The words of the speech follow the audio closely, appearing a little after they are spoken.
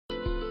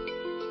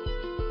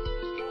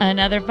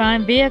Another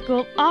fine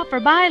vehicle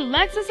offered by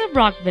Lexus of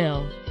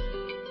Rockville.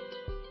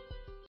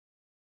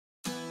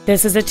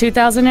 This is a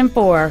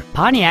 2004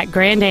 Pontiac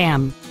Grand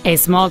Am, a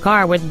small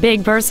car with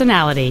big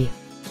personality.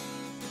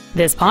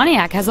 This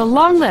Pontiac has a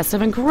long list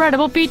of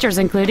incredible features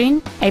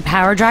including a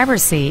power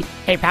driver's seat,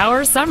 a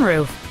power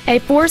sunroof, a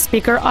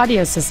 4-speaker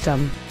audio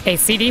system, a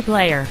CD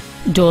player,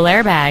 dual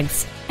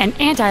airbags, an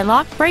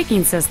anti-lock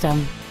braking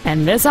system,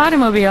 and this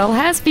automobile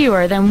has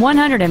fewer than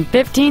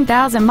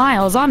 115,000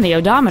 miles on the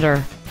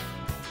odometer.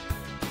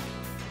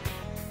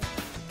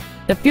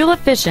 The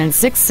fuel-efficient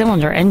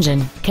 6-cylinder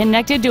engine,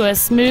 connected to a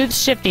smooth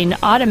shifting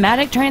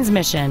automatic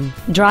transmission,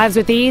 drives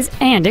with ease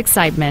and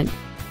excitement.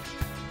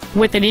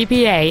 With an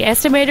EPA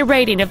estimated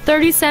rating of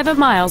 37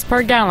 miles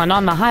per gallon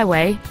on the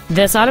highway,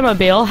 this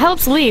automobile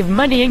helps leave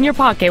money in your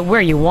pocket where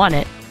you want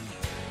it.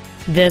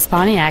 This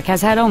Pontiac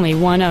has had only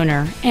one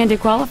owner, and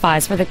it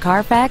qualifies for the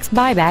Carfax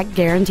buyback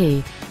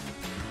guarantee.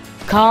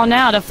 Call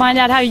now to find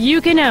out how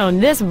you can own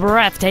this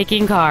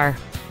breathtaking car.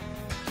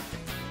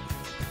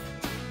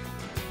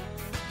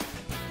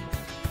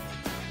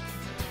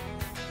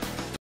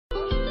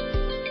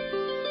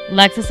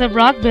 Lexus of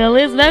Rockville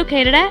is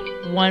located at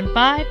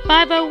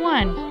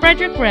 15501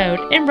 Frederick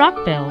Road in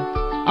Rockville.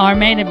 Our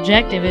main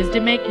objective is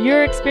to make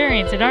your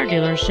experience at our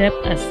dealership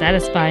a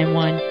satisfying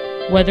one,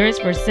 whether it's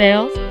for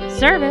sales,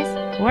 service,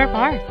 or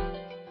parts.